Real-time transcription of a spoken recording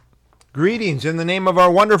Greetings in the name of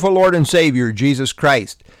our wonderful Lord and Savior, Jesus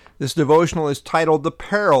Christ. This devotional is titled The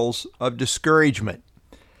Perils of Discouragement.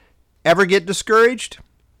 Ever get discouraged?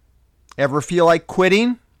 Ever feel like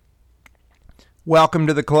quitting? Welcome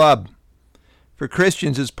to the club. For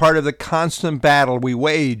Christians, it's part of the constant battle we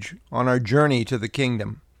wage on our journey to the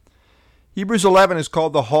kingdom. Hebrews 11 is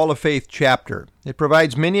called the Hall of Faith chapter. It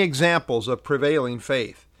provides many examples of prevailing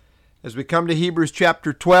faith. As we come to Hebrews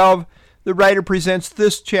chapter 12, the writer presents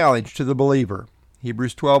this challenge to the believer.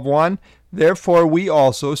 Hebrews 12:1, Therefore we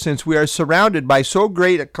also, since we are surrounded by so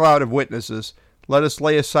great a cloud of witnesses, let us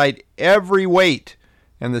lay aside every weight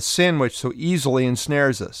and the sin which so easily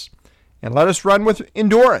ensnares us, and let us run with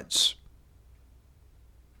endurance.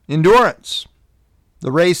 Endurance,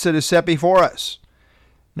 the race that is set before us.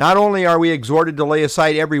 Not only are we exhorted to lay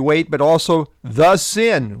aside every weight, but also the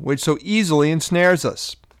sin which so easily ensnares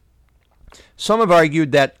us. Some have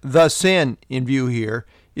argued that the sin in view here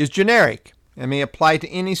is generic and may apply to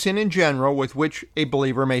any sin in general with which a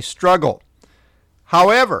believer may struggle.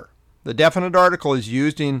 However, the definite article is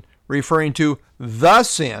used in referring to the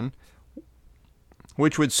sin,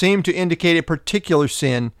 which would seem to indicate a particular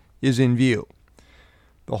sin is in view.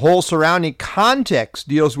 The whole surrounding context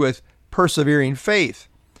deals with persevering faith.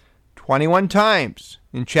 21 times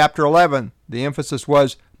in chapter 11, the emphasis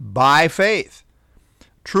was by faith.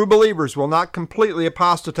 True believers will not completely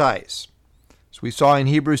apostatize, as we saw in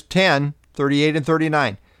Hebrews 10:38 and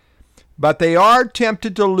 39. But they are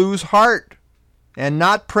tempted to lose heart and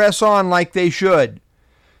not press on like they should.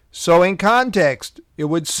 So in context, it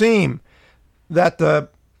would seem that the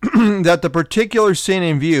that the particular sin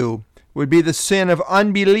in view would be the sin of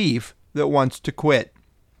unbelief that wants to quit.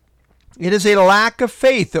 It is a lack of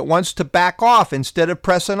faith that wants to back off instead of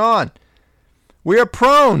pressing on. We are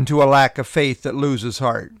prone to a lack of faith that loses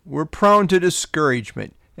heart. We're prone to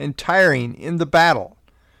discouragement and tiring in the battle.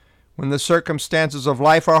 When the circumstances of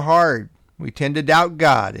life are hard, we tend to doubt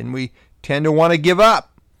God and we tend to want to give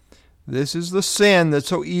up. This is the sin that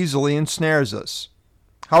so easily ensnares us.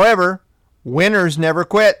 However, winners never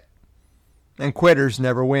quit, and quitters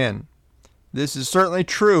never win. This is certainly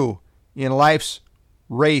true in life's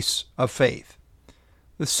race of faith.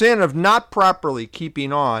 The sin of not properly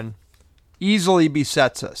keeping on easily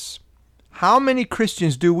besets us. How many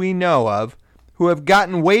Christians do we know of who have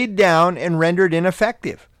gotten weighed down and rendered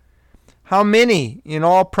ineffective? How many, in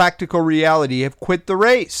all practical reality, have quit the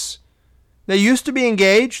race? They used to be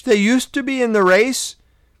engaged, they used to be in the race,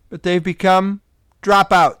 but they've become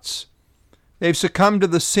dropouts. They've succumbed to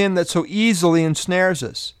the sin that so easily ensnares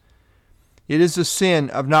us. It is the sin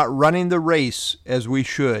of not running the race as we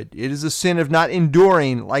should. It is the sin of not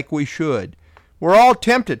enduring like we should. We're all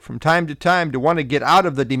tempted from time to time to want to get out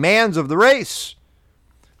of the demands of the race.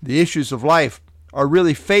 The issues of life are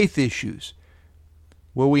really faith issues.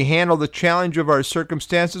 Will we handle the challenge of our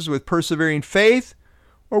circumstances with persevering faith,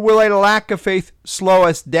 or will a lack of faith slow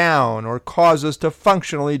us down or cause us to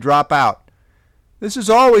functionally drop out? This is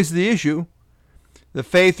always the issue. The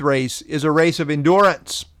faith race is a race of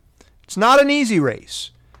endurance. It's not an easy race.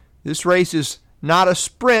 This race is not a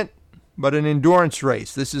sprint, but an endurance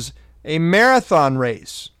race. This is a marathon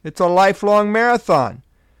race. It's a lifelong marathon.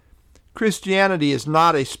 Christianity is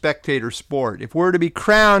not a spectator sport. If we're to be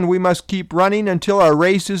crowned, we must keep running until our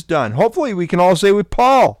race is done. Hopefully we can all say with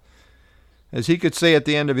Paul, as he could say at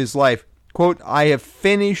the end of his life, quote, I have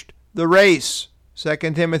finished the race,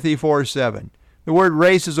 2 Timothy 4:7. The word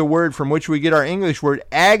race is a word from which we get our English word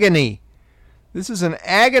agony. This is an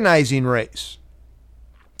agonizing race.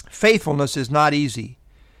 Faithfulness is not easy.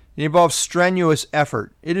 It involves strenuous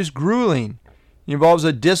effort. It is grueling. It involves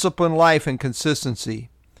a disciplined life and consistency.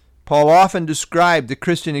 Paul often described the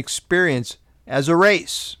Christian experience as a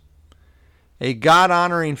race. A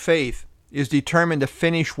God-honoring faith is determined to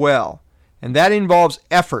finish well, and that involves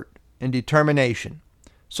effort and determination.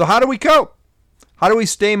 So how do we cope? How do we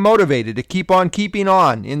stay motivated to keep on keeping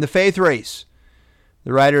on in the faith race?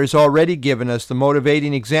 The writer has already given us the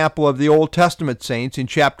motivating example of the Old Testament saints in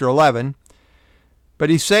chapter 11, but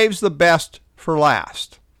he saves the best for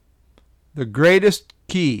last. The greatest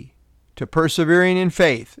key to persevering in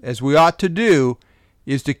faith, as we ought to do,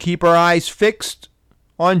 is to keep our eyes fixed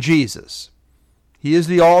on Jesus. He is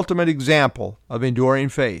the ultimate example of enduring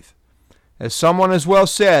faith. As someone has well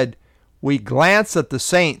said, we glance at the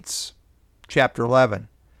saints, chapter 11,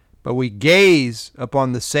 but we gaze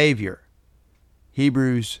upon the Savior,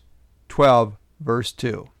 Hebrews 12, verse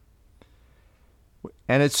 2.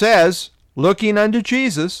 And it says, looking unto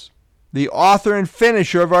Jesus, the author and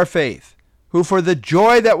finisher of our faith, who for the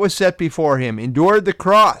joy that was set before him endured the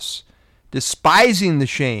cross, despising the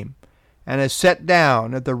shame, and is set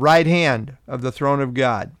down at the right hand of the throne of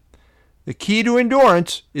God. The key to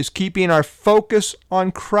endurance is keeping our focus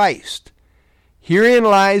on Christ. Herein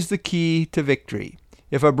lies the key to victory.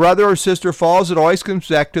 If a brother or sister falls, it always comes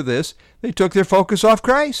back to this: they took their focus off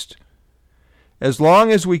Christ. As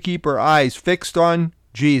long as we keep our eyes fixed on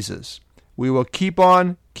Jesus, we will keep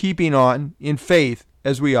on keeping on in faith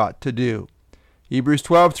as we ought to do. Hebrews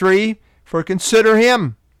 12:3, for consider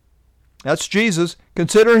him, that's Jesus,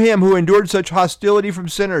 consider him who endured such hostility from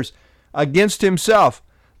sinners against himself,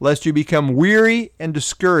 lest you become weary and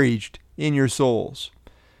discouraged in your souls.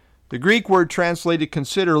 The Greek word translated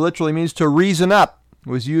consider literally means to reason up. It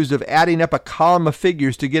was used of adding up a column of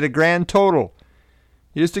figures to get a grand total.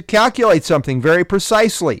 It is to calculate something very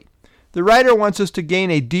precisely. The writer wants us to gain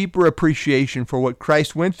a deeper appreciation for what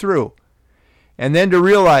Christ went through, and then to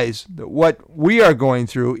realize that what we are going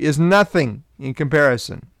through is nothing in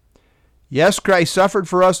comparison. Yes, Christ suffered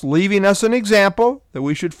for us, leaving us an example that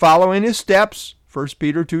we should follow in his steps, 1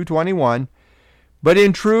 Peter 2:21. But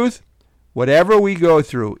in truth, whatever we go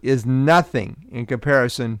through is nothing in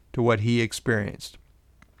comparison to what he experienced.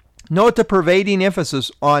 Note the pervading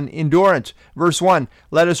emphasis on endurance. Verse 1,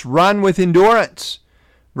 let us run with endurance.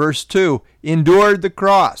 Verse 2, endured the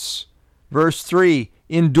cross. Verse 3,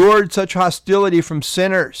 endured such hostility from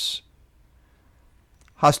sinners.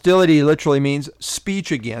 Hostility literally means speech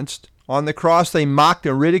against. On the cross they mocked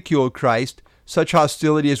and ridiculed Christ. Such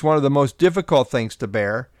hostility is one of the most difficult things to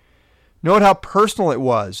bear. Note how personal it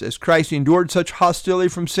was as Christ endured such hostility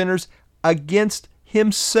from sinners against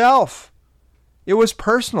himself. It was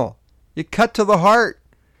personal. It cut to the heart.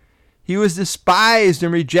 He was despised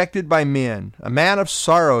and rejected by men, a man of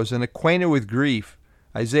sorrows and acquainted with grief.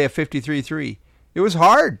 Isaiah 53:3. It was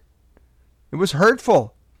hard. It was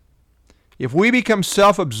hurtful. If we become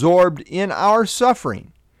self-absorbed in our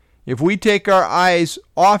suffering, if we take our eyes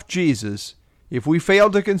off Jesus, if we fail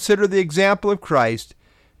to consider the example of Christ,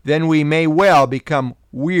 then we may well become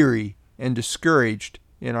weary and discouraged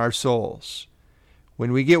in our souls.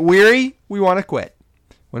 When we get weary, we want to quit.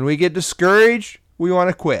 When we get discouraged, we want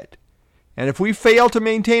to quit. And if we fail to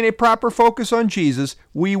maintain a proper focus on Jesus,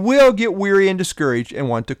 we will get weary and discouraged and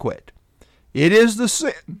want to quit. It is the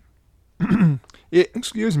sin. It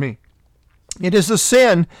is the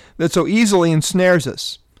sin that so easily ensnares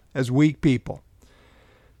us as weak people.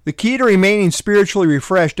 The key to remaining spiritually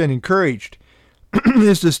refreshed and encouraged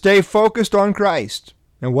is to stay focused on Christ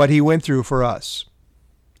and what he went through for us.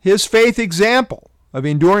 His faith example of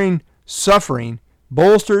enduring suffering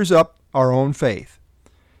bolsters up our own faith.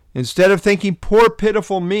 Instead of thinking, poor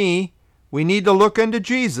pitiful me, we need to look unto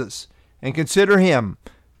Jesus and consider him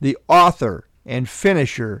the author and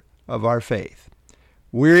finisher of our faith.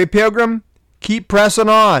 Weary pilgrim, keep pressing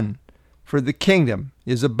on, for the kingdom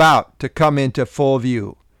is about to come into full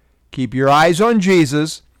view. Keep your eyes on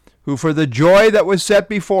Jesus, who for the joy that was set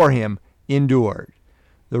before him endured.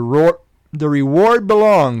 The reward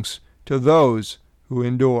belongs to those who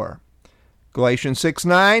endure. Galatians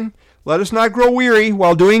 6:9, let us not grow weary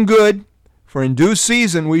while doing good, for in due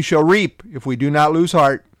season we shall reap if we do not lose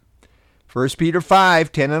heart. 1 Peter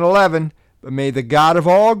 5:10 and 11, but may the God of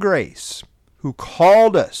all grace, who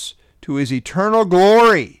called us to his eternal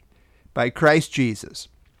glory by Christ Jesus,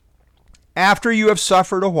 after you have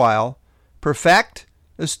suffered a while, perfect,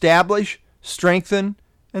 establish, strengthen,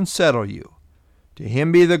 and settle you. To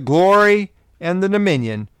him be the glory and the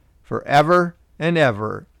dominion forever and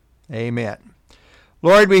ever. Amen.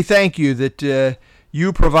 Lord, we thank you that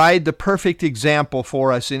you provide the perfect example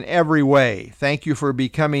for us in every way. Thank you for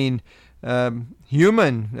becoming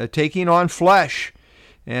human, taking on flesh.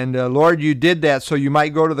 And Lord, you did that so you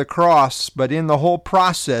might go to the cross, but in the whole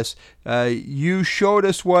process, you showed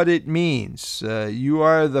us what it means. You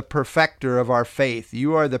are the perfecter of our faith.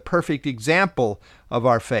 You are the perfect example of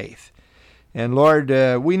our faith. And Lord,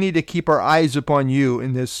 we need to keep our eyes upon you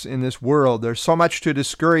in this world. There's so much to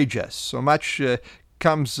discourage us. So much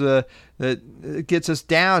comes that gets us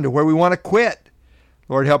down to where we want to quit.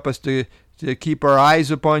 Lord, help us to keep our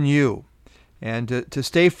eyes upon you and to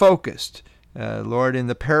stay focused. Lord, in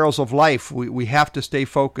the perils of life, we have to stay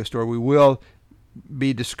focused or we will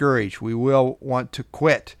be discouraged. We will want to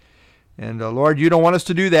quit. And Lord, you don't want us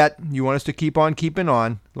to do that. You want us to keep on keeping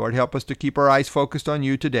on. Lord, help us to keep our eyes focused on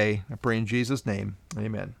you today. I pray in Jesus' name.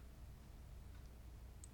 Amen.